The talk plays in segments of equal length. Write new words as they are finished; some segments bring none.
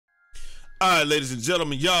Alright, ladies and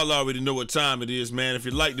gentlemen, y'all already know what time it is, man. If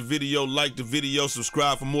you like the video,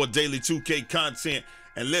 subscribe for more daily 2K content,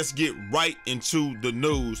 and let's get right into the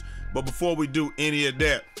news. But before we do any of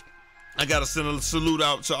that, I gotta send a salute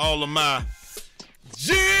out to all of my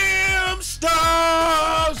gym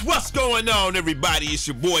stars. What's going on, everybody? It's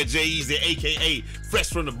your boy Eazy, aka Fresh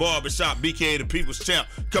from the Barbershop, BK the People's Champ,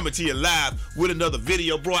 coming to you live with another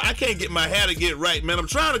video. Bro, I can't get my hair to get right, man. I'm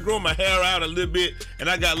trying to grow my hair out a little bit, and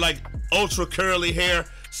I got like ultra curly hair.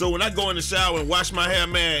 So when I go in the shower and wash my hair,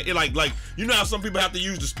 man, it like you know how some people have to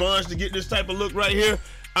use the sponge to get this type of look right here?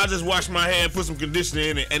 I just wash my hair and put some conditioner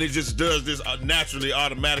in it, and it just does this naturally,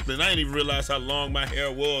 automatically. And I didn't even realize how long my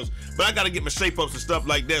hair was. But I got to get my shape ups and stuff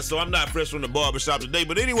like that, so I'm not fresh from the barbershop today.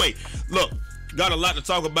 But anyway, look, got a lot to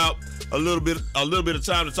talk about, a little bit of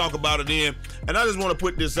time to talk about it in. And I just want to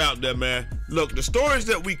put this out there, man. Look, the stories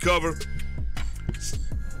that we cover,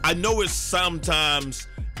 I know it sometimes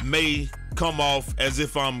may come off as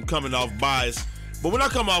if I'm coming off biased. But when I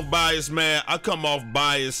come off biased, man, I come off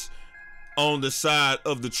biased on the side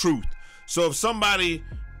of the truth. So if somebody,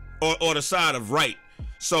 or the side of right,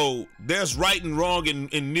 so there's right and wrong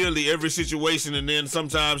in nearly every situation, and then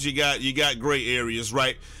sometimes you got gray areas,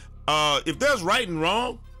 right? If there's right and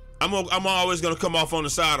wrong, I'm always gonna come off on the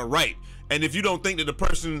side of right. And if you don't think that the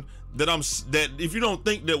person if you don't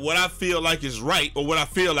think that what I feel like is right, or what I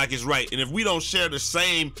feel like is right, and if we don't share the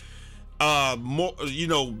same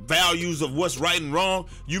values of what's right and wrong,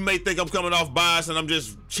 you may think I'm coming off bias and I'm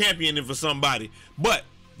just championing for somebody. But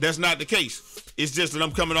that's not the case. It's just that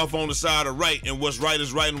I'm coming off on the side of right, and what's right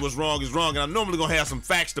is right and what's wrong is wrong. And I'm normally gonna have some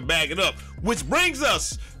facts to back it up, which brings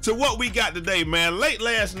us to what we got today, man. Late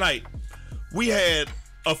last night, we had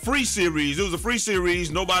a free series. It was a free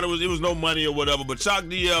series. It was no money or whatever, but Choc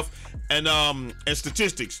DF and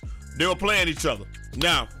Stahtistics, they were playing each other.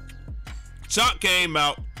 Now, Choc came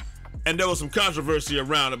out, and there was some controversy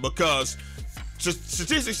around it because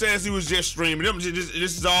Stahtistics says he was just streaming.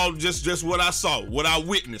 This is all just what I saw, what I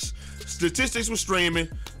witnessed. Stahtistics was streaming.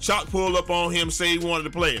 Choc pulled up on him, say he wanted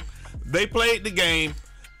to play it. They played the game,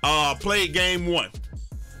 played game one.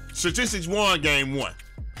 Stahtistics won game one,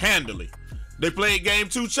 handily. They played game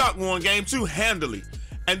two. Choc won game two, handily.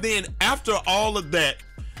 And then after all of that,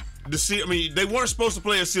 they weren't supposed to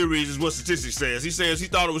play a series, is what Stahtistics says. He says he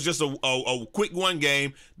thought it was just a quick one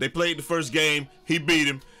game. They played the first game, he beat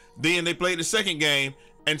him. Then they played the second game,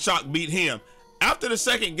 and Choc beat him. After the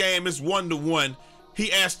second game, it's 1-1.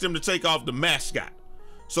 He asked him to take off the mascot.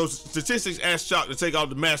 So Stahtistics asked Choc to take off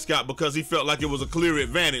the mascot because he felt like it was a clear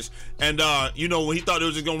advantage. And when he thought it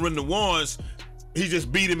was just gonna run the ones, he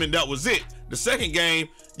just beat him and that was it. The second game,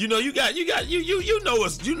 you know what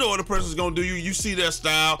a person's gonna do. You see their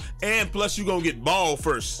style, and plus you gonna get ball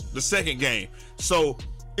first the second game. So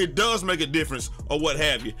it does make a difference or what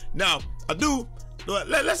have you. Now,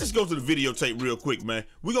 let's just go to the videotape real quick, man.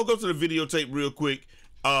 We're gonna go to the videotape real quick.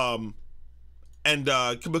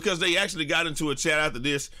 Because they actually got into a chat after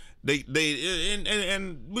this. We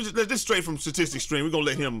just straight from Stahtistics stream. We're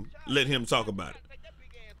gonna let him talk about it.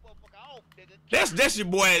 That's your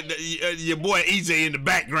boy Eazy in the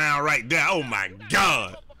background right there. Oh my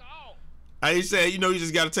God. He said, you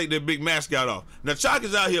just got to take that big mascot off. Now Choc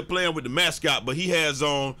is out here playing with the mascot, but he has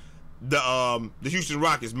on the Houston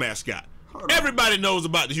Rockets mascot. Everybody knows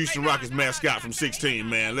about the Houston Rockets mascot from 16,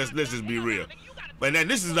 man. Let's just be real. But then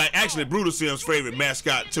this is like actually brutalsim's favorite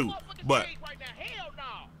mascot too. But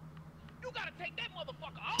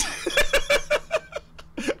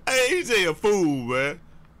hey, Eazy a fool, man.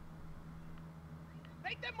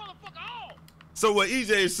 So what EJ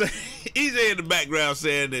is saying, EJ in the background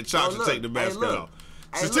saying that Choc should take the mascot off.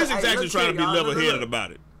 Stahtistics actually trying to be level-headed about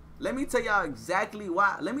it. Let me tell y'all exactly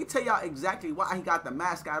why. He got the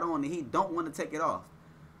mascot on and he don't want to take it off.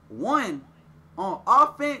 One, on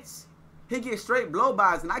offense, he gets straight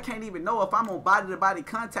blow-bys, and I can't even know if I'm on body-to-body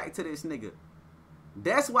contact to this nigga.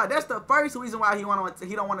 That's the first reason why he don't want to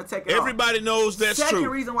take it off. Everybody knows that's true. Second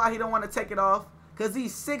reason why he don't want to take it off, because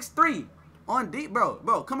he's 6'3". On deep, bro,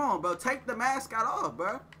 come on, bro. Take the mascot off,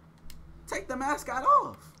 bro. Take the mascot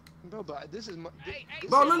off. Bro, but this is my...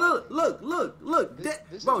 Bro, look. This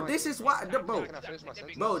is why...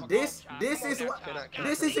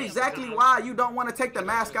 This is exactly why you don't want to take the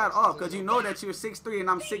mascot off. Because you know that you're 6'3" and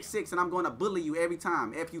I'm 6'6", and I'm going to bully you every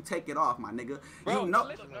time if you take it off, my nigga. Bro.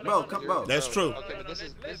 That's true. Okay, but this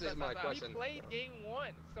is my question. Played game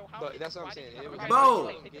one, so how but that's what I'm saying.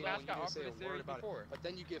 Bro. But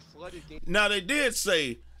then you get flooded. Now, they did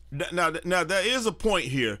say... Now, there is a point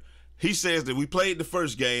here. He says that we played the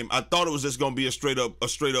first game. I thought it was just gonna be a straight up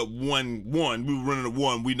 1-1. We were running a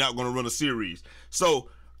 1. We're not gonna run a series. So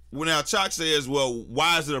now Choc says, well,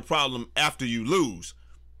 why is it a problem after you lose?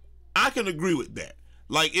 I can agree with that.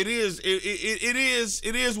 Like it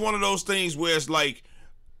is one of those things where it's like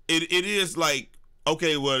it is like,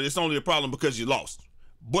 okay, well, it's only a problem because you lost.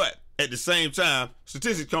 But at the same time,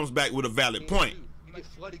 statistics comes back with a valid point.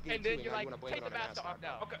 And then you're like, take the mask off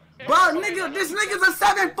now. Okay. Bro, nigga, this nigga's a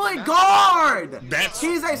 7-foot guard.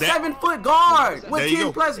 He's a 7-foot guard with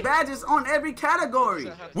 10+ badges on every category.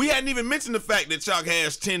 We hadn't even mentioned the fact that Choc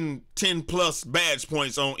has 10 plus badge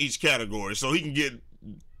points on each category, so he can get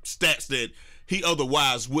stats that he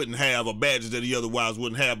otherwise wouldn't have, or badges that he otherwise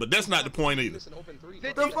wouldn't have. But that's not the point either.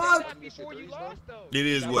 The fuck? It is what it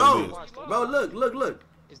is. Bro, look.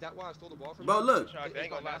 Is that why I stole the ball from Bro, you? look.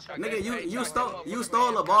 Nigga, you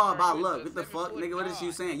stole the ball by luck. What the fuck, nigga? What is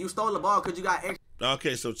you saying? You stole the ball because you got extra.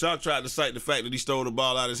 Okay, so Choc tried to cite the fact that he stole the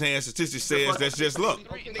ball out of his hand. Statistics says that's just luck.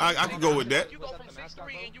 I can go with that.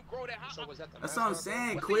 That's what I'm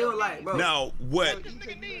saying, Quill. Like, bro. Now, what?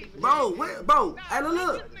 Bro, hey,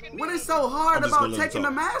 look. What is so hard about taking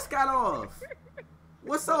the mascot off?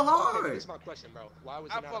 What's so hard? That's my question, bro. Why was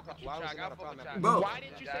it not a problem? Bro, why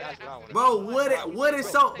didn't you say that? bro, what is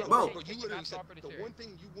so, bro? You literally said the one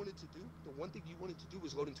thing you wanted to do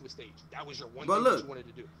was load into a stage. That was your one But thing look, that you wanted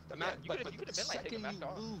to do. But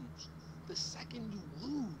the second you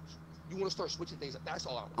lose, you want to start switching things up. That's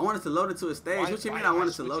all I want. I wanted to load into a stage. What you mean I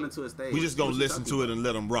wanted to load into a stage? We just gonna listen to it and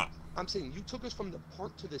let him rock. I'm saying you took us from the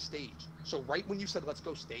park to the stage. So right when you said let's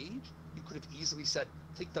go stage, you could have easily said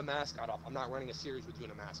take the mascot off. I'm not running a series with you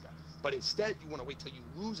and a mascot. But instead you want to wait till you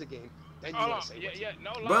lose a game, then you want to say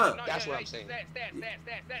that's what I'm saying.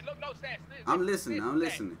 Stats. Look, no stats. I'm listening.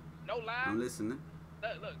 No lie. I'm listening.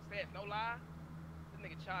 Look, stats, no lie.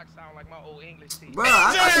 This nigga Choc sound like my old English teacher. Bro,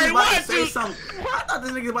 I thought he was about to say something. I thought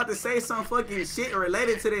this nigga was about to say some fucking shit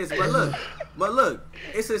related to this. But look,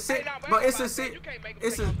 it's a shit. But it's a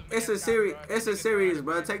series,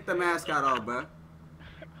 bro. Take the mascot off, bro.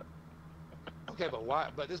 Okay, but why?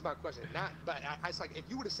 But this is my question. It's like if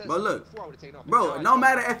you would have said but look, before, I would have taken off. Bro, no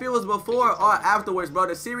matter if it was before or afterwards, bro,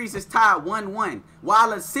 the series is tied 1-1. While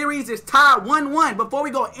the series is tied 1-1, before we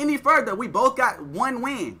go any further, we both got one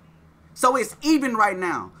win. So it's even right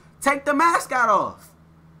now. Take the mascot off.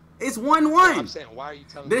 It's 1-1. I'm saying, why are you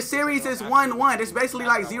telling this series is 1-1. It's basically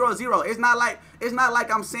like 0-0. It's not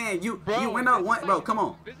like I'm saying you went up one. Bro, come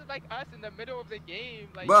on. This is like us in the middle of the game,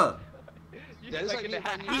 like, bro.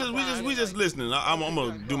 We just listening. I'm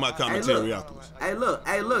gonna do my commentary afterwards. Hey, look.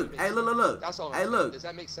 That's all. Hey, look. Does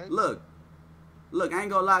that make sense? Look, I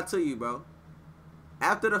ain't gonna lie to you, bro.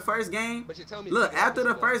 After the first game, after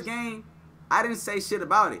the first game, I didn't say shit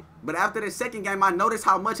about it. But after the second game, I noticed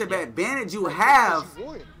how much of an advantage you have.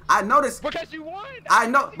 I noticed. Because you won. I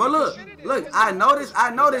know, but look. I noticed,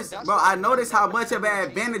 bro. I noticed how much of an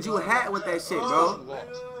advantage you had with that shit, bro.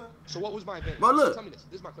 So what was my advantage? But look. Tell me this.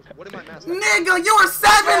 This is my question. What did my mascot? Nigga, you're a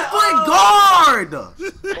 7-foot guard.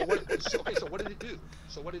 Okay, so what did it do?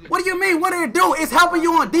 What do you mean? What did it do? It's helping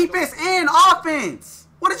you on defense and offense.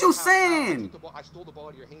 What are you saying? I stole the ball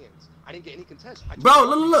out of your hands. I didn't get any contest. Bro,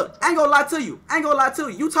 look. I ain't gonna lie to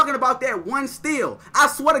you. You talking about that one steal. I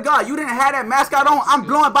swear to God, you didn't have that mascot on. I'm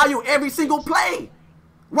blowing by you every single play.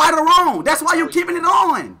 Right or wrong. That's why you keeping it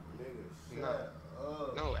on.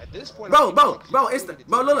 No, at this point. Bro, it's the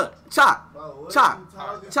look. Choc.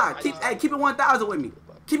 Keep it 1,000 with me.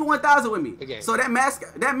 Keep it 1,000 with me. Again. So that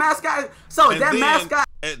mascot. So that mascot.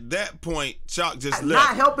 At that point, Choc just left.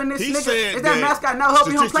 Not helping this nigga. Is that mascot not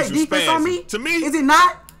helping him play defense on me? To me, is it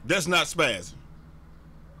not? That's not spazzing.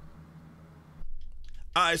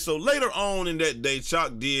 All right, so later on in that day,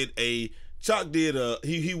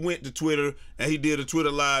 he went to Twitter and he did a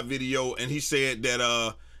Twitter live video and he said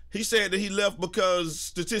that he left because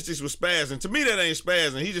statistics was spazzing. To me, that ain't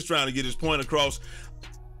spazzing. He's just trying to get his point across.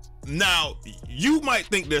 Now, you might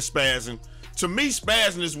think they're spazzing. To me,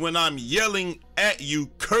 spazzing is when I'm yelling at you,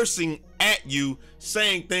 cursing at you,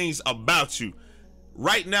 saying things about you.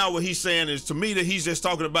 Right now, what he's saying is, to me, that he's just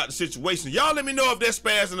talking about the situation. Y'all let me know if they're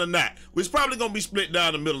spazzing or not. It's probably going to be split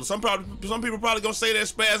down the middle. Some people probably going to say they're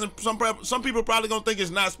spazzing. Some people probably going to think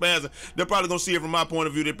it's not spazzing. They're probably going to see it from my point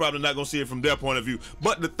of view. They're probably not going to see it from their point of view.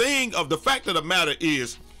 But the fact of the matter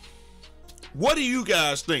is, what do you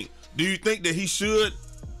guys think? Do you think that he should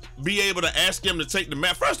be able to ask him to take the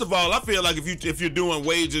match? First of all, I feel like if you're doing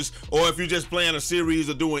wages or if you're just playing a series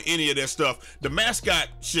or doing any of that stuff, the mascot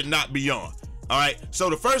should not be on. All right, so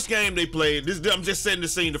the first game they played, I'm just setting the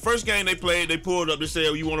scene. The first game they played, they pulled up. They said,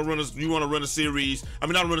 oh, you want to run a series? I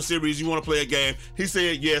mean, not run a series. You want to play a game? He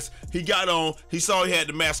said yes. He got on. He saw he had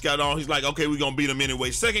the mascot on. He's like, okay, we're gonna beat him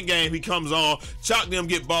anyway. Second game, he comes on. Choc them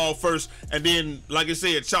get ball first, and then, like I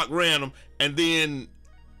said, Choc ran him, and then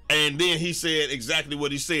And then he said exactly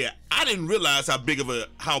what he said. I didn't realize how big of an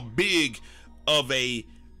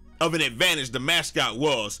advantage the mascot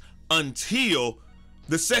was until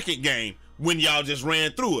the second game when y'all just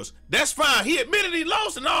ran through us. That's fine. He admitted he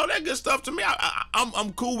lost and all that good stuff. To me,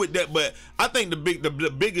 I'm cool with that. But I think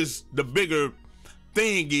the bigger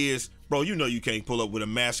thing is, bro, you know you can't pull up with a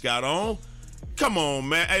mascot on. Come on,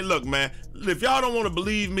 man. Hey, look, man. If y'all don't want to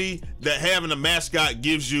believe me that having a mascot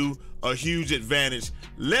gives you a huge advantage,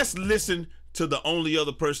 let's listen to the only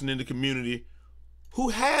other person in the community who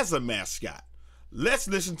has a mascot. Let's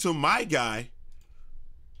listen to my guy,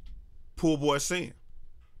 Pool Boy Sin.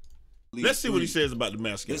 Let's see what he says about the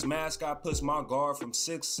mascot. This mascot puts my guard from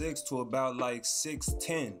 6'6" to about like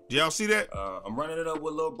 6'10". Y'all see that? I'm running it up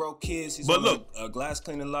with little bro kids. He's but on look, a glass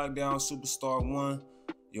cleaning lockdown superstar 1.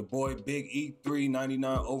 Your boy Big E3,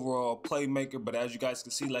 99 overall playmaker. But as you guys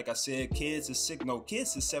can see, like I said, kids is sick. No,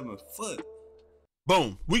 kids is 7 foot.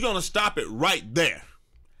 Boom. We're gonna stop it right there.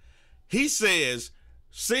 He says,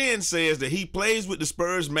 Sin says that he plays with the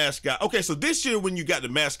Spurs mascot. Okay, so this year when you got the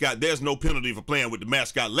mascot, there's no penalty for playing with the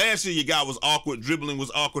mascot. Last year your guy was awkward, dribbling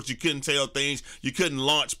was awkward, you couldn't tell things, you couldn't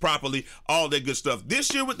launch properly, all that good stuff.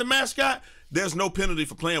 This year with the mascot, there's no penalty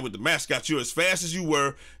for playing with the mascot. You're as fast as you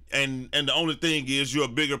were, and the only thing is you're a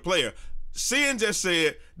bigger player. Sin just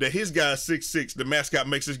said that his guy's 6'6", the mascot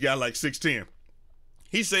makes this guy like 6'10".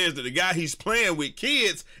 He says that the guy he's playing with,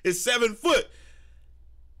 kids, is 7 foot.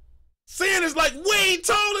 Sin is like way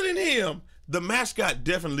taller than him. The mascot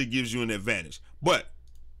definitely gives you an advantage, but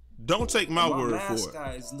don't take my word for it. My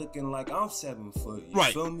mascot is looking like I'm 7 foot. You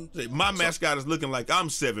right. feel me? My mascot is looking like I'm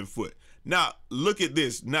 7 foot. Now look at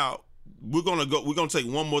this. Now we're gonna take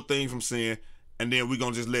one more thing from Sin, and then we're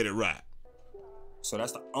gonna just let it ride. So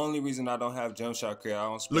that's the only reason I don't have jump shot career. I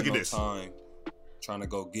don't spend no time trying to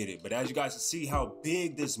go get it. But as you guys can see how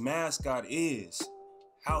big this mascot is.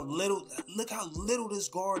 How little, look how little this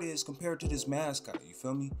guard is compared to this mascot, you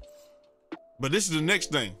feel me? But this is the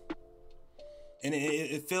next thing. And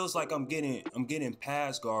it feels like I'm getting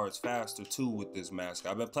past guards faster too with this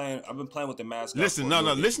mascot. I've been playing with the mascot. Listen,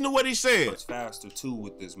 listen to what he said. Faster too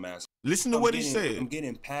with this mascot. Listen to what he said. I'm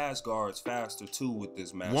getting past guards faster too with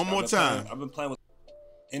this mascot. One more time. I've been playing with,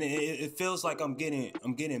 and it feels like I'm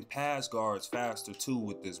getting past guards faster too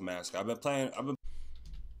with this mascot.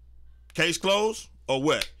 Case closed or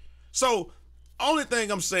what? So only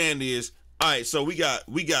thing I'm saying is, all right, so we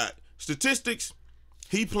got statistics.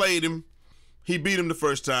 He played him. He beat him the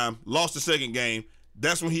first time, lost the second game.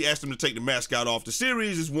 That's when he asked him to take the mascot off. The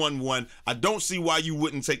series is 1-1. I don't see why you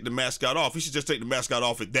wouldn't take the mascot off. He should just take the mascot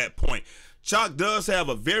off at that point. Choc does have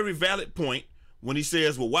a very valid point when he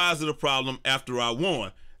says, well, why is it a problem after I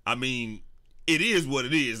won? I mean, it is what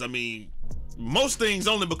it is. I mean, most things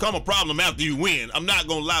only become a problem after you win. I'm not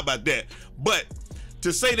gonna lie about that. But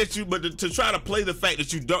to say that to try to play the fact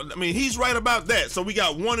that you don't, I mean, he's right about that. So we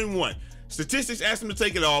got 1-1. Statistics asked him to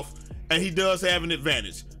take it off, and he does have an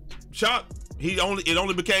advantage. Choc, it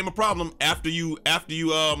only became a problem after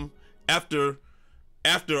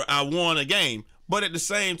I won a game. But at the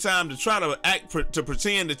same time, to try to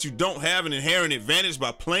pretend that you don't have an inherent advantage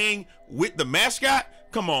by playing with the mascot,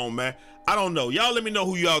 come on, man. I don't know. Y'all let me know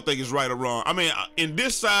who y'all think is right or wrong. I mean, in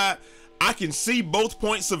this side, I can see both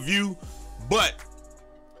points of view, but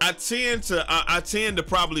I tend to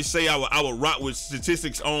probably say I would rock with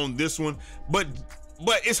statistics on this one, but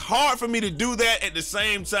it's hard for me to do that at the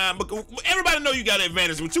same time. Because everybody know you got an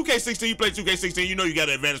advantage. With 2K16, you play 2K16, you know you got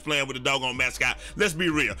an advantage playing with a doggone mascot. Let's be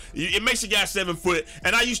real. It makes you guys 7 foot.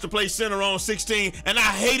 And I used to play center on 16, and I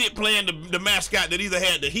hated playing the mascot that either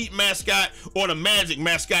had the Heat mascot or the Magic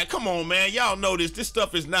mascot. Come on, man. Y'all know this. This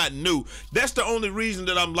stuff is not new. That's the only reason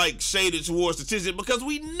that I'm like shaded towards statistics, because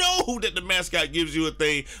we know that the mascot gives you a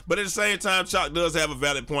thing. But at the same time, Choc does have a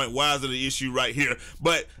valid point. Why is it an issue right here?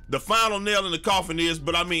 But the final nail in the coffin is,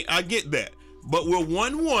 but I mean, I get that. But we're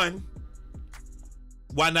 1-1.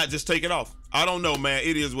 Why not just take it off? I don't know, man.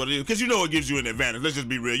 It is what it is. Because you know it gives you an advantage. Let's just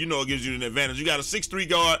be real. You know it gives you an advantage. You got a 6'3"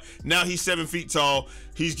 guard. Now he's 7 feet tall.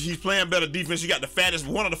 He's playing better defense. You got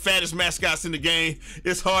one of the fattest mascots in the game.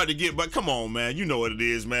 It's hard to get, but come on, man. You know what it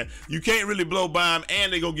is, man. You can't really blow by him,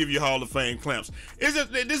 and they gonna give you Hall of Fame clamps. This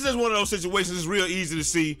is one of those situations. It's real easy to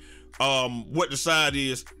see what the side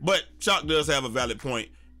is. But Choc does have a valid point.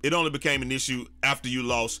 It only became an issue after you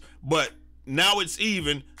lost, but now it's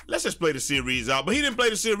even. Let's just play the series out. But he didn't play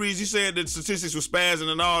the series. He said that statistics were spazzing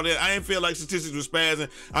and all that. I didn't feel like statistics were spazzing.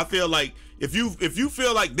 I feel like if you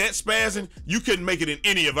feel like that's spazzing, you couldn't make it in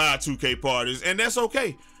any of our 2K parties, and that's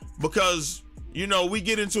okay, because you know we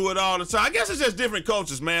get into it all the time. I guess it's just different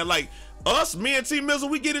cultures, man. Like me and T Mizzle,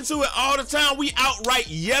 we get into it all the time. We outright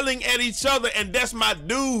yelling at each other, and that's my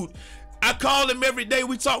dude. I call him every day.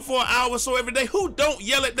 We talk for an hour or so every day. Who don't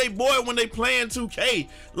yell at they boy when they playing 2K?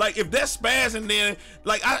 Like, if that's spazzing, then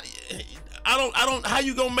like I don't. How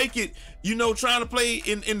you gonna make it? You know, trying to play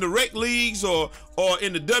in the rec leagues or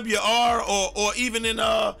in the WR or even in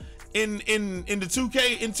the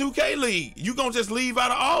 2K league, you gonna just leave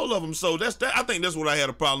out of all of them. So that's that. I think that's what I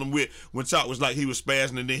had a problem with when Choc was like he was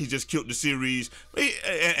spazzing and then he just killed the series.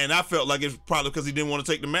 And I felt like it's probably because he didn't want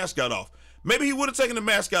to take the mascot off. Maybe he would have taken the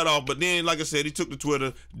mascot off, but then, like I said, he took to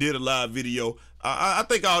Twitter, did a live video. I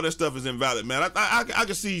think all that stuff is invalid, man. I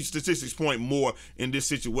can see Statistics point more in this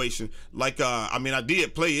situation. Like, I mean, I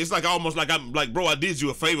did play. It's like almost like I'm like, bro, I did you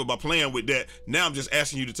a favor by playing with that. Now I'm just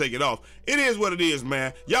asking you to take it off. It is what it is,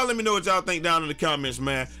 man. Y'all let me know what y'all think down in the comments,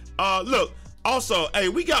 man. Look, also, hey,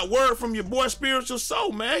 we got word from your boy Spiritual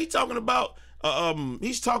Soul, man. He talking about, I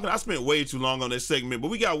spent way too long on that segment, but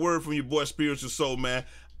we got word from your boy Spiritual Soul, man.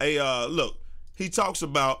 Hey, look, he's talking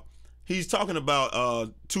about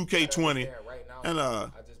 2K20, right now, and I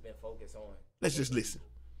just been focused on. Let's just listen.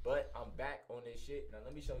 But I'm back on this shit. Now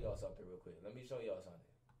let me show y'all something real quick. Let me show y'all something.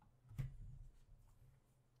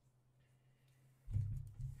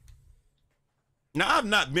 Now I've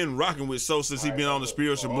not been rocking with Soul since he been on the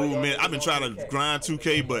spiritual movement. I've been trying to grind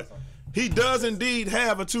 2K, but he does indeed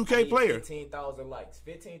have a 2K player. 15,000 likes.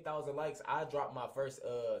 15,000 likes. I dropped my first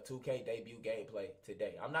 2K debut gameplay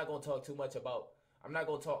today. I'm not gonna talk too much about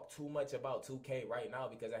 2K right now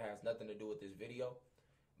because it has nothing to do with this video.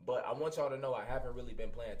 But I want y'all to know I haven't really been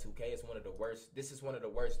playing 2K. It's one of the worst. This is one of the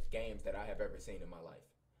worst games that I have ever seen in my life.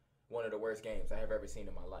 One of the worst games I have ever seen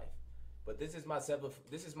in my life. But this is my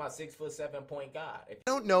 6'7" point guard. If you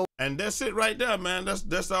don't know, and that's it right there, man.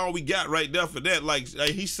 That's all we got right there for that. Like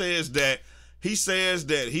he says that he's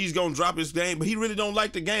gonna drop his game, but he really don't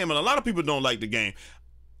like the game, and a lot of people don't like the game.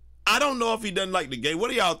 I don't know if he doesn't like the game.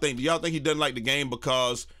 What do y'all think? Do y'all think he doesn't like the game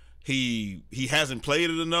because he hasn't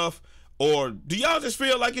played it enough, or do y'all just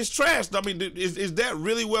feel like it's trash? I mean, is that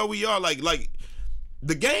really where we are? Like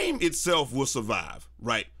the game itself will survive,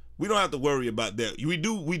 right? We don't have to worry about that. We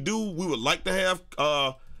would like to have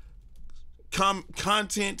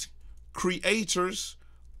content creators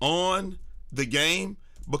on the game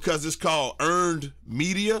because it's called earned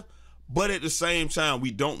media, but at the same time,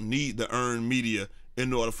 we don't need the earned media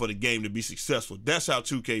in order for the game to be successful. That's how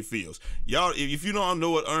 2K feels. Y'all, if you don't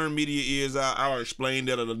know what earned media is, I'll explain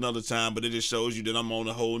that at another time, but it just shows you that I'm on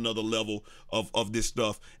a whole nother level of this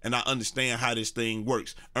stuff, and I understand how this thing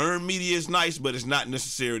works. Earned media is nice, but it's not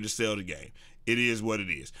necessary to sell the game. It is what it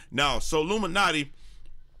is. Now, Solluminati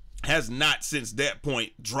has not since that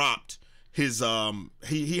point dropped his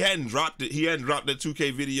he hadn't dropped it. He hadn't dropped that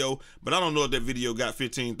 2K video, but I don't know if that video got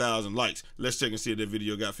 15,000 likes. Let's check and see if that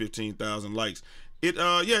video got 15,000 likes. It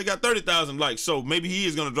got 30,000 likes, so maybe he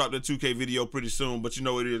is gonna drop that 2K video pretty soon. But you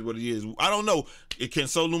know, it is what it is. I don't know. Can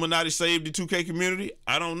Solluminati save the 2K community?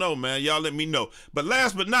 I don't know, man. Y'all let me know. But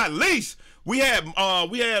last but not least, we had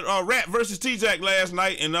Rat versus Tjack last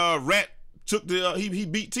night, and Rat took the he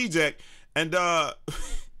beat Tjack, and bro,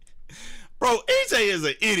 EJ is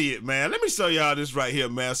an idiot, man. Let me show y'all this right here,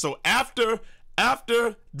 man. So after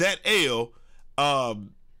that L,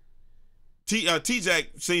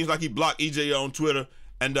 Tjack seems like he blocked EJ on Twitter,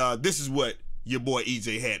 and this is what your boy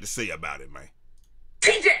EJ had to say about it, man.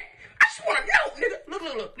 Tjack, I just want to know, nigga.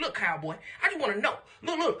 Look, cowboy. I just want to know.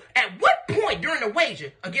 Look. At what point during the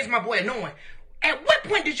wager against my boy Annoying, at what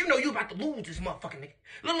point did you know you about to lose this motherfucking nigga?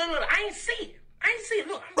 Look. I ain't see it.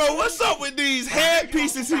 Look, bro, what's up with these head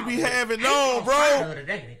pieces he be having on, bro?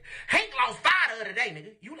 Hank lost 5 the other day,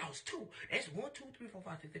 nigga. You lost 2. That's 1, 2, 3, 4,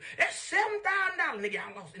 5, 6, 7. That's $7,000, nigga.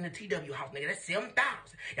 Y'all lost in the TW house, nigga. That's 7,000.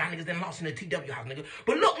 Y'all niggas done lost in the TW house, nigga.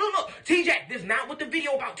 But look. Tjack, this is not what the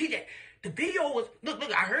video about, Tjack. The video was, look,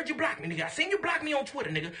 I heard you block me, nigga. I seen you block me on Twitter,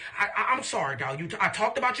 nigga. I'm sorry, dog. I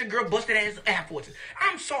talked about your girl busted ass Air Forces.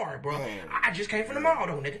 I'm sorry, bro. I just came from the mall,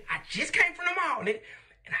 though, nigga.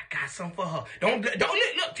 And I got something for her. Look,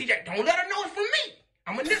 Tjack, don't let her know it's from me.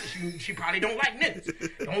 I'm a nigga. She probably don't like niggas.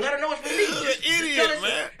 Don't let her know it's from me. You're an idiot,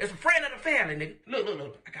 man. It's a friend of the family, nigga.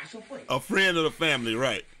 Look. I got something for you. A friend of the family,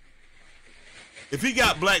 right. If he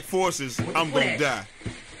got black forces, I'm gonna die.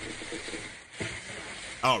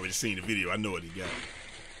 I already seen the video. I know what he got.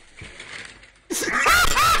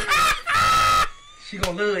 She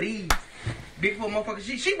gonna love these. Big foot motherfucker.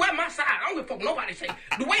 She wear my side. I don't give a fuck nobody say.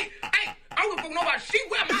 The way, hey, I don't give a fuck nobody. She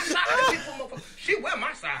wear my side. Big foot motherfucker. She wear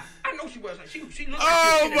my side. I know she wears her. She look like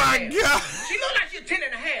oh my God. She look like she's 10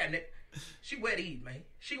 and a half, nigga. She wear these, man.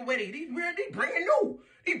 She wear these. These brand new.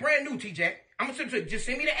 These brand new, Tjack. I'm gonna just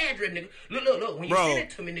send me the address, nigga. Look. When you send it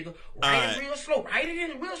to me, nigga, write it real slow. Write it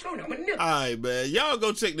in real slow. I'm a nigga. Alright, man. Y'all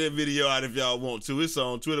go check that video out if y'all want to. It's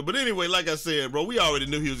on Twitter. But anyway, like I said, bro, we already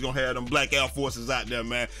knew he was gonna have them black Air Forces out there,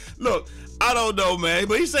 man. Look, I don't know, man.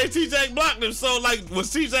 But he say Tjack blocked him. So, like,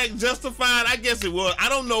 was Tjack justified? I guess it was. I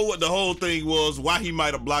don't know what the whole thing was, why he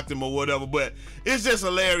might have blocked him or whatever, but it's just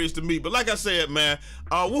hilarious to me. But like I said, man,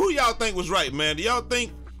 who y'all think was right, man? Do y'all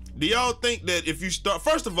think that if you start,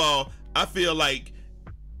 first of all, I feel like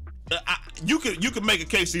you could make a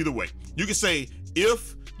case either way. You could say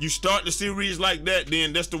if you start the series like that,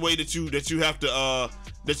 then that's the way that you have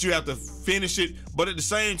to finish it. But at the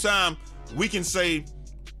same time, we can say,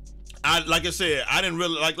 like I said, I didn't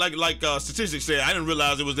really like statistics said, I didn't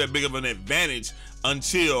realize it was that big of an advantage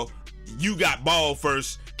until you got ball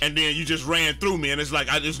first, and then you just ran through me, and it's like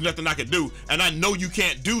there's nothing I could do. And I know you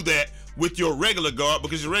can't do that with your regular guard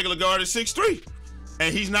because your regular guard is 6'3",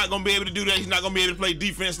 and he's not gonna be able to do that. He's not gonna be able to play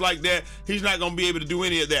defense like that. He's not gonna be able to do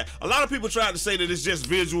any of that. A lot of people try to say that it's just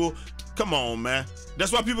visual. Come on, man.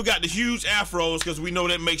 That's why people got the huge afros, because we know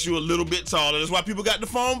that makes you a little bit taller. That's why people got the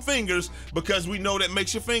foam fingers, because we know that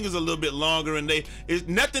makes your fingers a little bit longer. And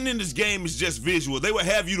nothing in this game is just visual. They would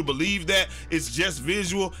have you to believe that it's just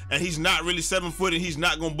visual, and he's not really 7 foot, and he's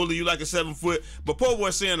not gonna bully you like a 7 foot. But poor boy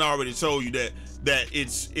Sin already told you that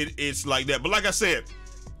it's like that. But like I said,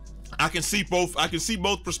 I can see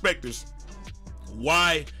both perspectives.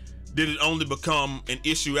 Why did it only become an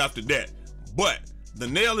issue after that? But the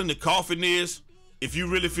nail in the coffin is, if you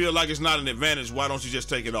really feel like it's not an advantage, why don't you just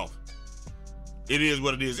take it off? It is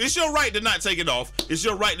what it is. It's your right to not take it off. It's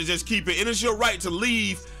your right to just keep it. And it's your right to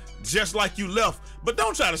leave just like you left. But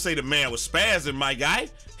don't try to say the man was spazzing, my guy.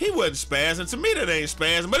 He wasn't spazzing. To me, that ain't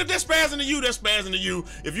spazzing. But if they're spazzing to you, they're spazzing to you.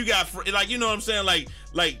 If you got, like, you know what I'm saying?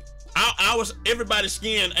 Like everybody's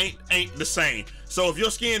skin ain't the same. So if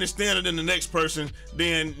your skin is thinner than the next person,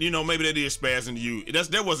 then, you know, maybe that is spazzing to you.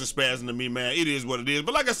 That wasn't spazzing to me, man. It is what it is.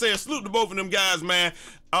 But like I said, salute to both of them guys, man.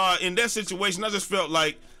 In that situation, I just felt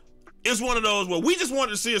like it's one of those where we just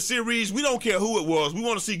wanted to see a series. We don't care who it was. We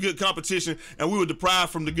want to see good competition, and we were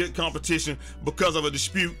deprived from the good competition because of a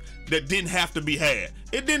dispute that didn't have to be had.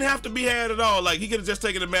 It didn't have to be had at all. Like, he could have just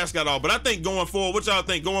taken the mascot off. But I think going forward, what y'all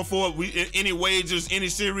think? Going forward, any wagers, any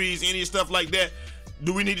series, any stuff like that,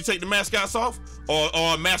 do we need to take the mascots off?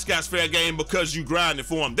 Or mascots fair game because you grinded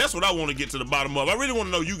for them? That's what I want to get to the bottom of. I really want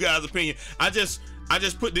to know you guys' opinion. I just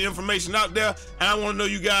put the information out there, and I want to know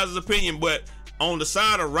you guys' opinion. But on the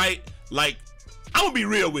side of right, like, I'm gonna be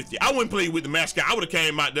real with you. I wouldn't play with the mascot. I would have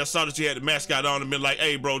came out there, saw that you had the mascot on, and been like,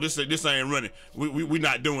 hey, bro, this ain't running. We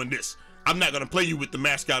not doing this. I'm not gonna play you with the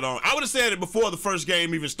mascot on. I would have said it before the first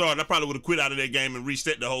game even started. I probably would have quit out of that game and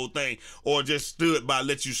reset the whole thing, or just stood by,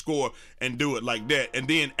 let you score and do it like that, and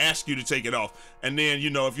then ask you to take it off. And then, you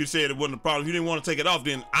know, if you said it wasn't a problem, if you didn't want to take it off,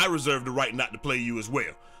 then I reserve the right not to play you as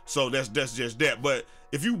well. So that's just that. But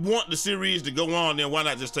if you want the series to go on, then why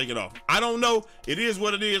not just take it off? I don't know. It is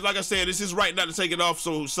what it is. Like I said, it's his right not to take it off.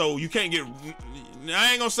 So you can't get.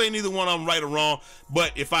 I ain't gonna say neither one of them right or wrong.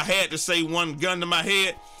 But if I had to say one gun to my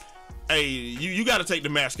head, hey, you got to take the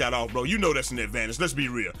mascot off, bro. You know that's an advantage. Let's be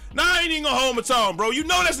real. Nah, I ain't even gonna hold my tongue, bro. You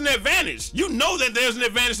know that's an advantage. You know that there's an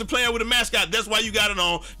advantage to playing with a mascot. That's why you got it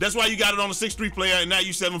on. That's why you got it on a 6'3" player, and now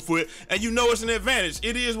you 7 foot, and you know it's an advantage.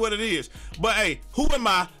 It is what it is. But hey, who am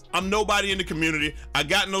I? I'm nobody in the community. I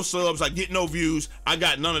got no subs. I get no views. I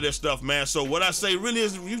got none of that stuff, man. So what I say really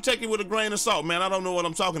is, you take it with a grain of salt, man. I don't know what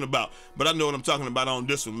I'm talking about, but I know what I'm talking about on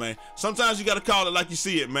this one, man. Sometimes you got to call it like you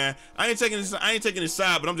see it, man. I ain't taking his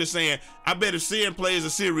side, but I'm just saying, I bet if CN plays a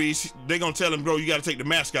series, they gonna tell him, bro, you got to take the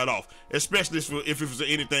mascot off, especially if it was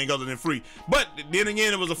anything other than free. But then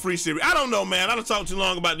again, it was a free series. I don't know, man. I done talked too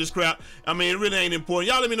long about this crap. I mean, it really ain't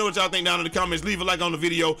important. Y'all let me know what y'all think down in the comments. Leave a like on the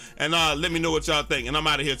video, and let me know what y'all think. And I'm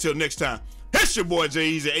out of here till next time. It's your boy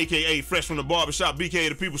Eazy, aka Fresh from the Barbershop, BK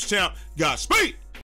the People's Champ. Godspeed.